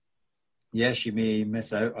barrier. Yes, you may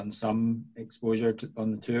miss out on some exposure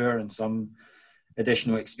on the tour and some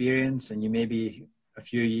additional experience, and you may be a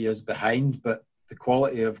few years behind, but the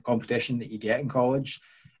quality of competition that you get in college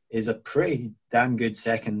is a pretty damn good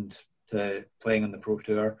second to playing on the pro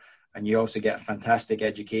tour. And you also get a fantastic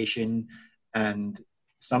education, and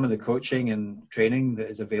some of the coaching and training that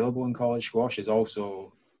is available in college squash is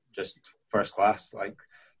also just first class. Like,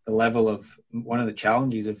 the level of one of the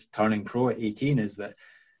challenges of turning pro at 18 is that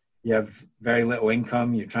you have very little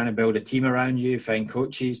income. You're trying to build a team around you, find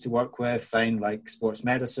coaches to work with, find sports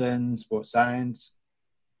medicine, sports science.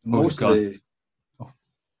 Most of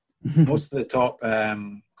the top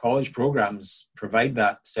college programs provide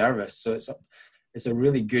that service. So it's a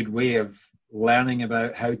really good way of learning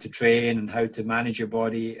about how to train and how to manage your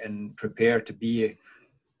body and prepare to be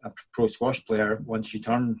a pro squash player once you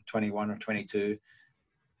turn 21 or 22.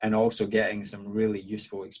 And also getting some really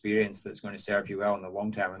useful experience that's going to serve you well in the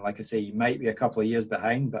long term. And like I say, you might be a couple of years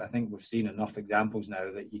behind, but I think we've seen enough examples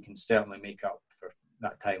now that you can certainly make up for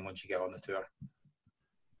that time once you get on the tour.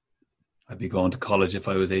 I'd be going to college if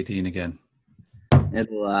I was 18 again.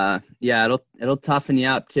 It'll toughen you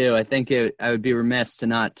up too. I think I would be remiss to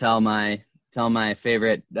not tell my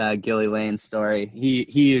favorite Gilly Lane story. He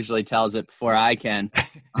usually tells it before I can,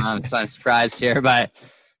 so I'm surprised here. But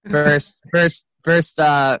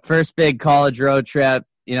first big college road trip.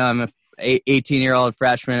 I'm a 18-year-old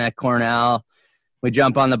freshman at Cornell. We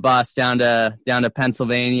jump on the bus down to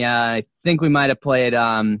Pennsylvania. I think we might have played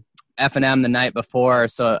F&M the night before,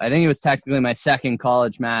 so I think it was technically my second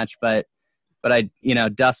college match. But I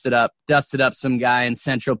dusted up some guy in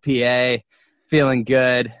Central PA, feeling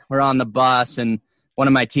good. We're on the bus, and one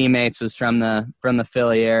of my teammates was from the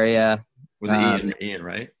Philly area. Was it Ian,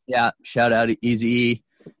 right? Yeah, shout out Easy E.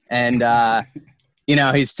 And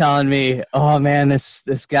he's telling me, oh man,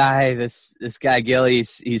 this guy Gilly,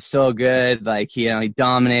 he's so good. Like he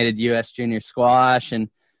dominated US junior squash,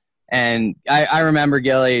 and I remember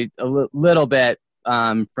Gilly a little bit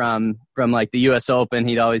from like the US Open.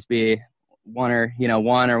 He'd always be one or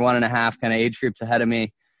 1.5 kind of age groups ahead of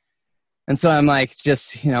me. And so I'm like,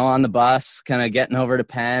 just, on the bus, kind of getting over to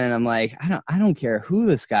Penn, and I'm like, I don't care who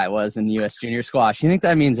this guy was in US junior squash. You think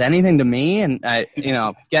that means anything to me? And I,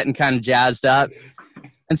 getting kind of jazzed up.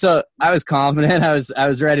 And so I was confident. I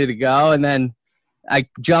was ready to go. And then I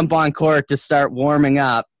jump on court to start warming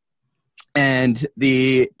up. And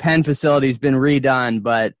the Penn facility's been redone,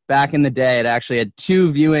 but back in the day, it actually had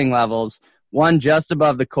 2 viewing levels, one just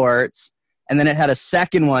above the courts, and then it had a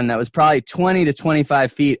second one that was probably 20 to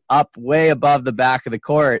 25 feet up way above the back of the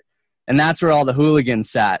court, and that's where all the hooligans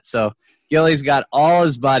sat. So Gilly's got all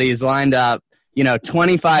his buddies lined up,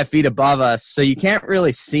 25 feet above us, so you can't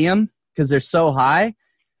really see them because they're so high.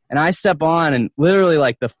 And I step on, and literally,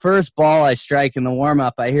 like, the first ball I strike in the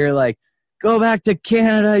warm-up, I hear, like, "Go back to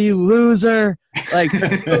Canada, you loser!" Like,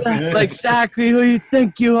 like exactly who you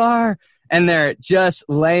think you are. And they're just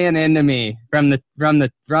laying into me from the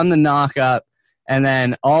knock up, and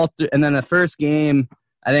then and then the first game,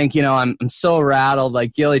 I think I'm so rattled.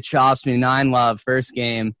 Like Gilly chops me 9-love first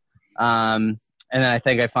game, and then I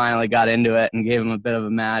think I finally got into it and gave him a bit of a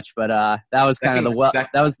match. But that was kind of the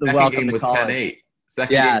welcome to college. 10-8.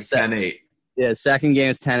 Second game was 10-8. Yeah, second game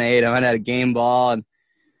was 10-8. I went at a game ball, and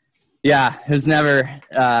yeah, it was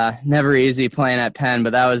never easy playing at Penn,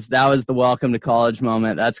 but that was the welcome to college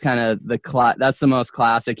moment. That's kind of that's the most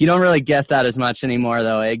classic. You don't really get that as much anymore,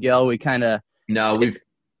 though, eh, Gil? We kind of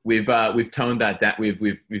we've toned that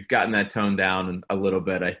we've gotten that toned down a little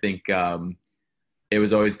bit. I think it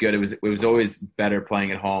was always good. It was always better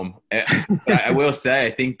playing at home. But I will say,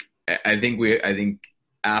 I think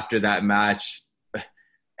after that match,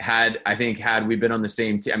 had we been on the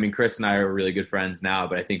same team, I mean, Chris and I are really good friends now,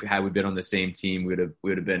 but I think had we been on the same team, we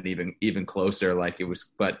would have been even closer. Like it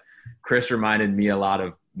was, but Chris reminded me a lot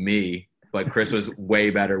of me, but Chris was way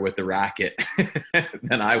better with the racket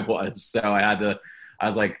than I was. So I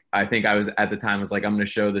was like, I think I was at the time, I was like, I'm going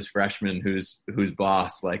to show this freshman who's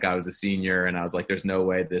boss. Like I was a senior, and I was like, there's no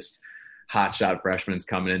way this hotshot freshman's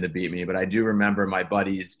coming in to beat me. But I do remember my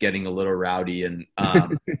buddies getting a little rowdy, and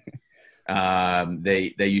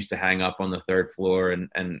they used to hang up on the third floor,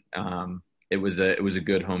 and it was a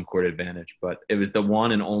good home court advantage. But it was the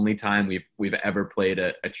one and only time we've ever played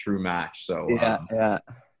a true match. So yeah.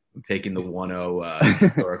 I'm taking the 1-0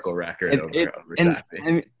 historical record over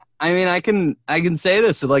Sappy. I mean, I can say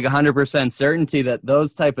this with like 100% certainty that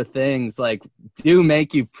those type of things like do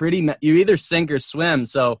make you you either sink or swim.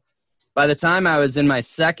 So by the time I was in my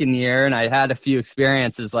second year and I had a few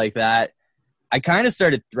experiences like that, I kind of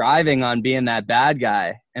started thriving on being that bad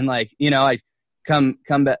guy. And like, I come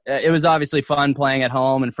back. It was obviously fun playing at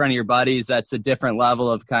home in front of your buddies. That's a different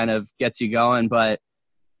level of kind of gets you going. But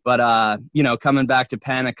coming back to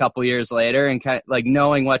Penn a couple years later and kind of like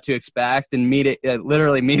knowing what to expect and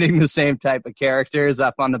literally meeting the same type of characters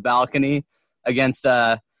up on the balcony against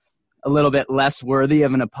a little bit less worthy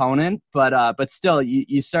of an opponent, but still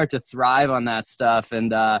you start to thrive on that stuff.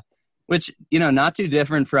 And, which, not too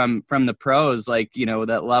different from the pros, like,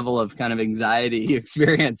 that level of kind of anxiety you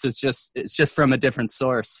experience. It's just from a different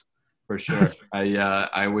source. For sure.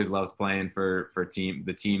 I always loved playing for team.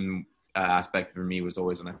 The team aspect for me was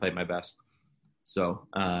always when I played my best. So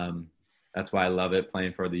that's why I love it.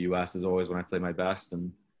 Playing for the U.S. is always when I play my best.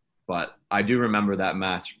 But I do remember that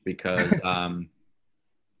match because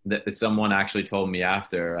that someone actually told me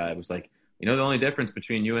after. It was like, the only difference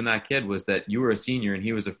between you and that kid was that you were a senior and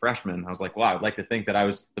he was a freshman. I was like, wow, I'd like to think that I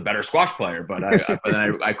was the better squash player, but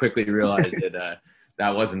then I quickly realized that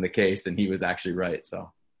that wasn't the case, and he was actually right.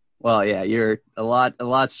 So, well, yeah, you're a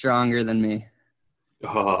lot stronger than me.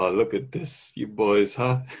 Oh, look at this, you boys,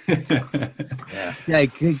 huh? Yeah,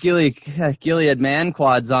 Gilly had man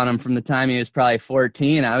quads on him from the time he was probably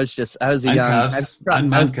 14. I was a young and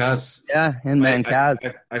man calves. Yeah, and man calves.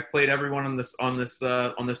 I've played everyone on this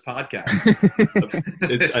podcast.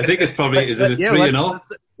 I think it's probably is it a 3-0?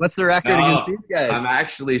 What's the record against these guys? I'm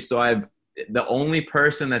actually the only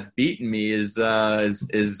person that's beaten me is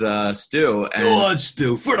Stu. And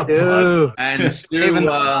Stu for the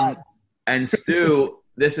pod. And Stu,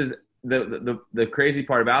 this is the crazy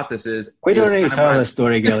part about this is we don't need to tell this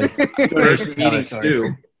story, Gilly. First meeting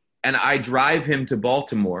Stu, and I drive him to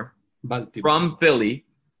Baltimore from Philly.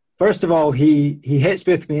 First of all, he hits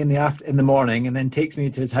with me in the morning, and then takes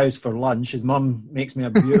me to his house for lunch. His mum makes me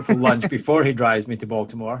a beautiful lunch before he drives me to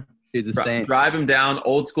Baltimore. He's a saint. Drive him down,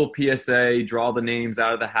 old school PSA, draw the names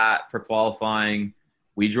out of the hat for qualifying.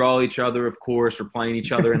 We draw each other, of course. We're playing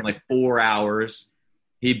each other in like 4 hours.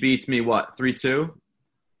 He beats me, what, 3-2?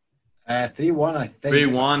 3-1, I think.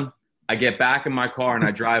 3-1. I get back in my car and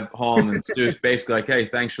I drive home, and Stu's basically like, hey,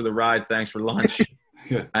 thanks for the ride, thanks for lunch.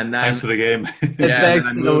 Yeah. And then, Thanks for the game.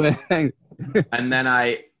 Thanks for the win. and then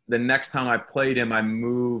the next time I played him, I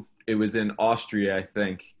moved. It was in Austria, I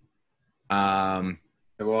think.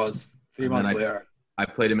 It was 3 months later. I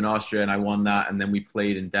played him in Austria, and I won that. And then we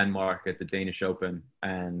played in Denmark at the Danish Open,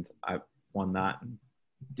 and I won that.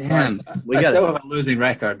 Damn. I still have a losing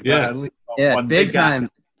record. Yeah. But at least one big time.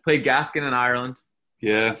 Played Gaskin in Ireland.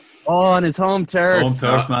 Yeah. Oh, on his home turf. Home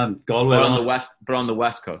turf, man. Galway But on the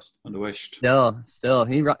west coast. On the west. Still,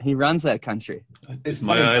 he runs that country. It's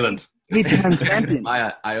my island. He's the champion.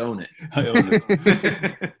 I own it. I own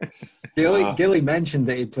it. Gilly mentioned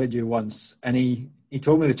that he played you once, and he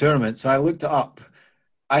told me the tournament, so I looked it up.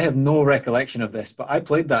 I have no recollection of this, but I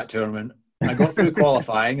played that tournament. I got through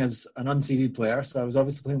qualifying as an unseeded player, so I was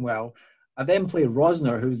obviously playing well. I then played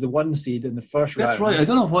Rosner, who was the 1 seed in the first round. That's right. I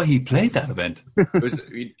don't know why he played that event.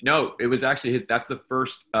 It was actually that's the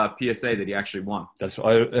first PSA that he actually won. That's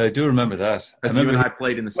right. I do remember that. Because you and I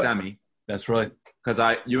played in the semi. That's right. Because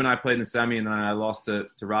you and I played in the semi, and then I lost to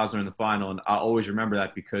Rosner in the final, and I always remember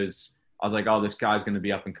that because I was like, oh, this guy's going to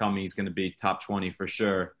be up and coming. He's going to be top 20 for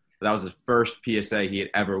sure. But that was his first PSA he had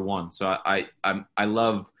ever won. So I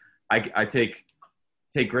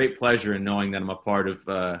take great pleasure in knowing that I'm a part of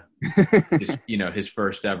his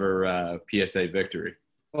first ever PSA victory.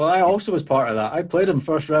 Well, I also was part of that. I played him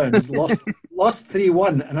first round, lost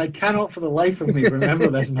 3-1, and I cannot for the life of me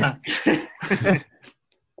remember this match.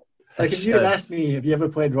 Like, if you'd have asked me, have you ever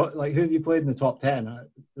played, like, who have you played in the top 10?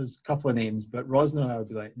 There's a couple of names, but Rosner, I would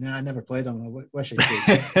be like, nah, I never played him. I wish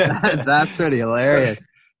I did. That's pretty hilarious.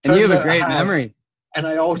 And you have a great memory. And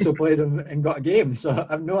I also played him and got a game, so I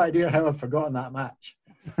have no idea how I've forgotten that match.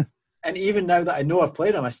 And even now that I know I've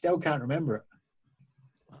played him, I still can't remember it.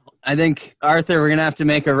 I think, Arthur, we're gonna have to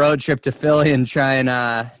make a road trip to Philly and try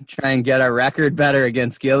and get our record better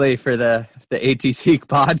against Gilly for the ATC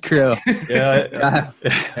pod crew. Yeah,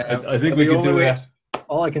 I think we can do that.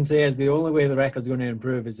 All I can say is the only way the record's going to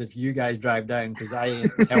improve is if you guys drive down, because I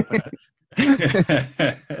ain't helping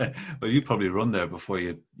it. Well, you probably run there before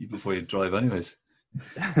you drive, anyways.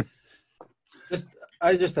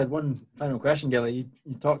 I just had one final question, Gilly.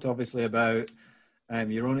 You talked obviously about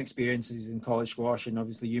your own experiences in college squash, and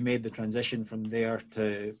obviously you made the transition from there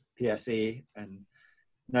to PSA, and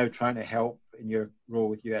now trying to help in your role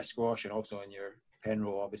with US Squash and also in your Penn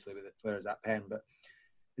role, obviously with the players at Penn. But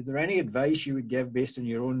is there any advice you would give based on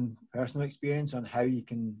your own personal experience on how you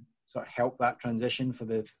can sort of help that transition for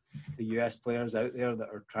the US players out there that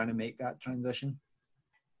are trying to make that transition?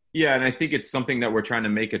 Yeah, and I think it's something that we're trying to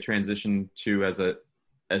make a transition to as a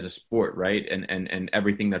sport, right? And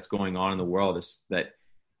everything that's going on in the world is that,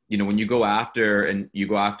 when you go after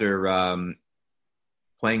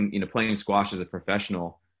playing squash as a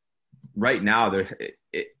professional, right now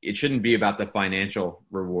it shouldn't be about the financial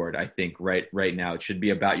reward. I think right now it should be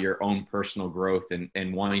about your own personal growth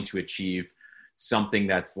and wanting to achieve something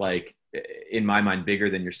that's, like, in my mind, bigger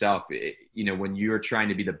than yourself. When you're trying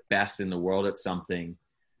to be the best in the world at something,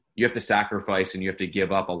 you have to sacrifice and you have to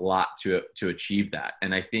give up a lot to achieve that.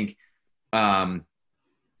 And I think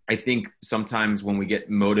sometimes when we get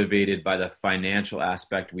motivated by the financial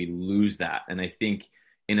aspect, we lose that. And I think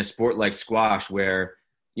in a sport like squash, where,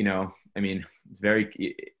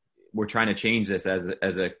 we're trying to change this as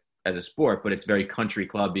a sport, but it's very country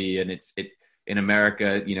clubby, and in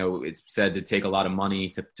America, it's said to take a lot of money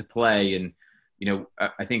to play. And,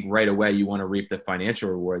 I think right away you want to reap the financial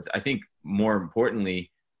rewards. I think more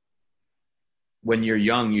importantly, when you're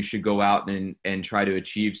young, you should go out and try to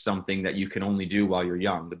achieve something that you can only do while you're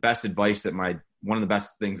young. The best advice one of the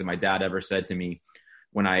best things that my dad ever said to me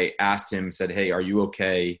when I asked him, said, hey, are you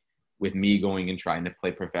okay with me going and trying to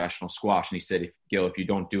play professional squash? And he said, Gil, if you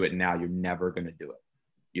don't do it now, you're never going to do it.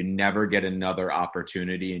 You never get another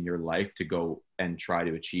opportunity in your life to go and try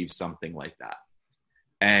to achieve something like that.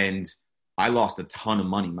 And I lost a ton of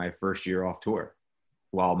money my first year off tour,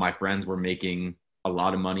 while my friends were making a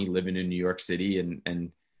lot of money living in New York City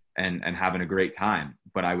and having a great time.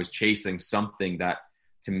 But I was chasing something that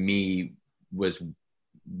to me was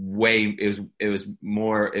it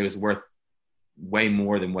was worth way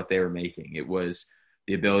more than what they were making. It was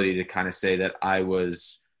the ability to kind of say that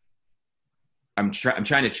I'm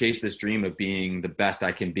trying to chase this dream of being the best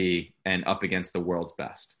I can be and up against the world's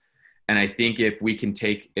best. And I think if we can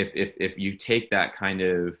if you take that kind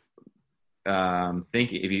of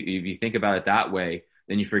thinking, if you think about it that way,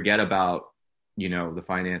 then you forget about, the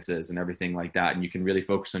finances and everything like that. And you can really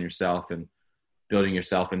focus on yourself and building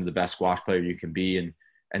yourself into the best squash player you can be.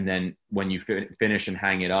 And then when you finish and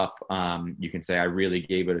hang it up, you can say, I really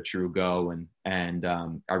gave it a true go. And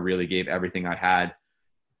I really gave everything I had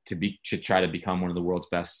to try to become one of the world's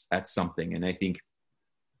best at something. And I think,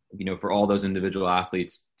 for all those individual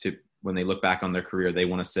athletes when they look back on their career, they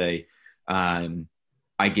want to say,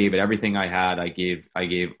 I gave it everything I had. I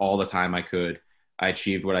gave all the time I could. I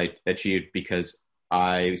achieved what I achieved because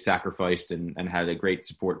I sacrificed and had a great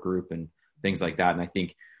support group and things like that. And I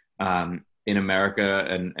think in America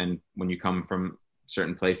and when you come from a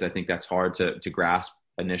certain place, I think that's hard to grasp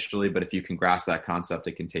initially. But if you can grasp that concept,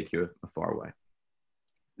 it can take you a far way.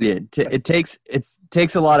 Yeah, it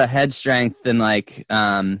takes a lot of head strength and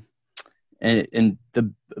and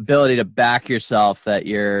the ability to back yourself that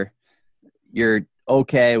you're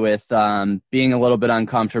okay with being a little bit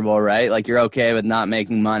uncomfortable, right? Like you're okay with not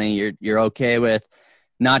making money. You're okay with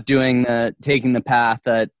not taking the path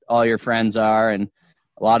that all your friends are. And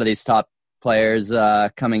a lot of these top players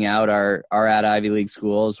coming out are at Ivy League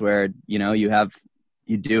schools where,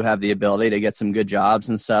 you do have the ability to get some good jobs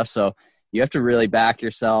and stuff. So you have to really back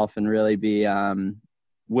yourself and really be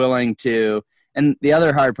willing to. And the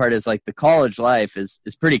other hard part is the college life is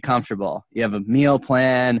pretty comfortable. You have a meal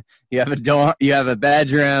plan, you have a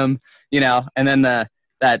bedroom, and then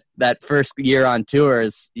that first year on tour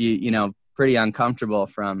is, pretty uncomfortable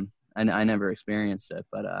I never experienced it,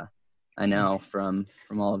 but I know from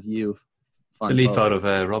all of you. It's a leaf out of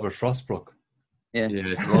Robert Frostbrook. Yeah.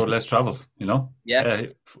 Road less traveled, Yeah.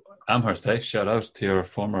 Amherst, hey, shout out to your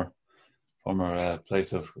former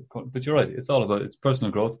place of, but you're right, it's all about, it's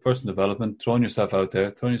personal growth, personal development, throwing yourself out there,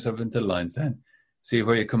 throwing yourself into the lines, then see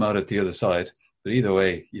where you come out at the other side. But either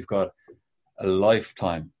way, you've got a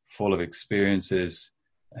lifetime full of experiences.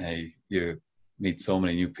 You meet so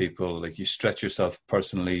many new people, you stretch yourself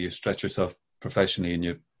personally, you stretch yourself professionally,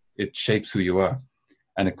 and it shapes who you are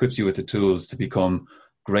and equips you with the tools to become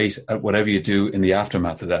great at whatever you do in the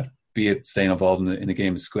aftermath of that, be it staying involved in a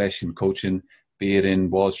game of squash and coaching, be it in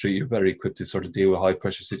Wall Street. You're very equipped to sort of deal with high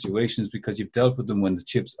pressure situations because you've dealt with them when the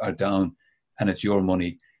chips are down and it's your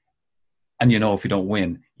money. And if you don't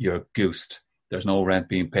win, you're goosed. There's no rent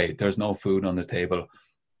being paid. There's no food on the table.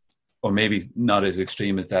 Or maybe not as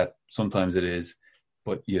extreme as that. Sometimes it is.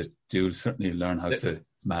 But you do certainly learn how to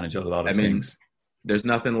manage a lot of things. There's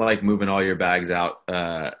nothing like moving all your bags out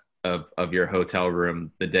of your hotel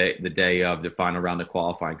room the day of the final round of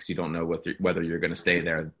qualifying, because you don't know whether you're going to stay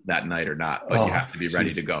there that night or not, but you have to be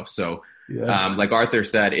ready to go. So like Arthur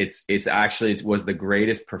said, it was the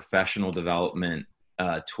greatest professional development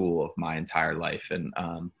tool of my entire life. And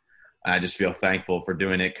I just feel thankful for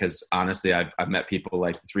doing it, because honestly, I've met people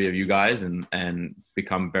like the three of you guys and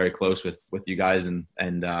become very close with you guys. And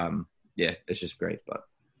it's just great, but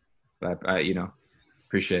I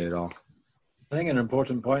appreciate it all. I think an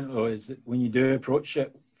important point, though, is that when you do approach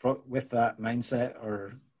it with that mindset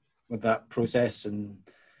or with that process and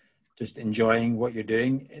just enjoying what you're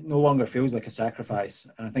doing, it no longer feels like a sacrifice.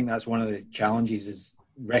 And I think that's one of the challenges, is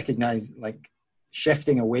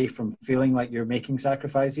shifting away from feeling like you're making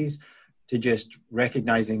sacrifices to just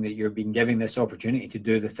recognizing that you're being given this opportunity to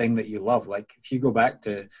do the thing that you love. Like if you go back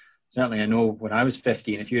to, certainly I know when I was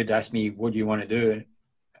 15, if you had asked me, what do you want to do?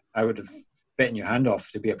 I would have bitten your hand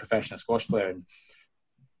off to be a professional squash player, and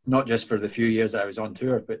not just for the few years that I was on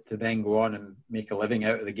tour, but to then go on and make a living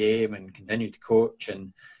out of the game and continue to coach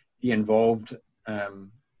and be involved,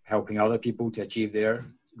 helping other people to achieve their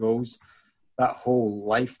goals. That whole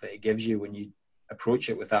life that it gives you when you approach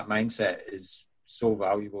it with that mindset is so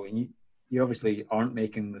valuable. And you obviously aren't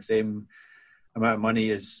making the same amount of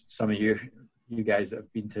money as some of you guys that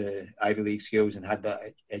have been to Ivy League schools and had that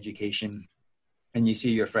education, and you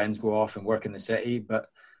see your friends go off and work in the city, but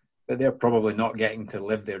they're probably not getting to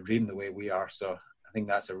live their dream the way we are. So I think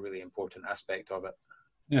that's a really important aspect of it.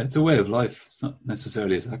 Yeah, it's a way of life. It's not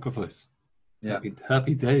necessarily a sacrifice. Yeah.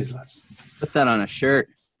 Happy days, lads. Put that on a shirt.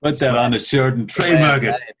 Put that on a shirt and trademark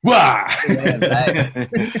it. Wow!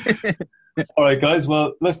 All right, guys.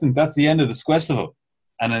 Well, listen, that's the end of the Squestival.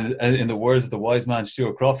 And in the words of the wise man,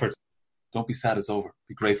 Stuart Crawford, don't be sad it's over.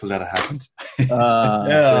 Be grateful that it happened.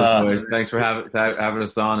 Boys, thanks for having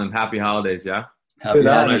us on, and happy holidays, yeah? Happy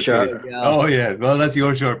holidays. Oh, yeah. Well, that's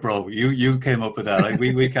your shirt, bro. You came up with that.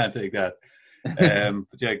 We can't take that.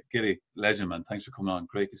 But yeah, Gilly, legend, man. Thanks for coming on.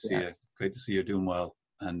 Great to see you. Great to see you're doing well.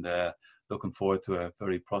 And looking forward to a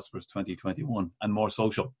very prosperous 2021 and more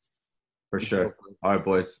social. For sure. All right,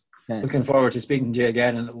 boys. Okay. Looking forward to speaking to you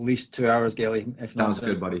again in at least 2 hours, Gilly. If not, Sounds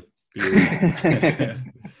good, buddy.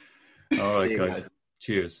 All right, guys.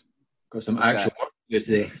 Cheers. Got some actual work you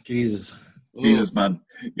today. Jesus. Jesus, man,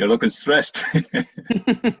 you're looking stressed.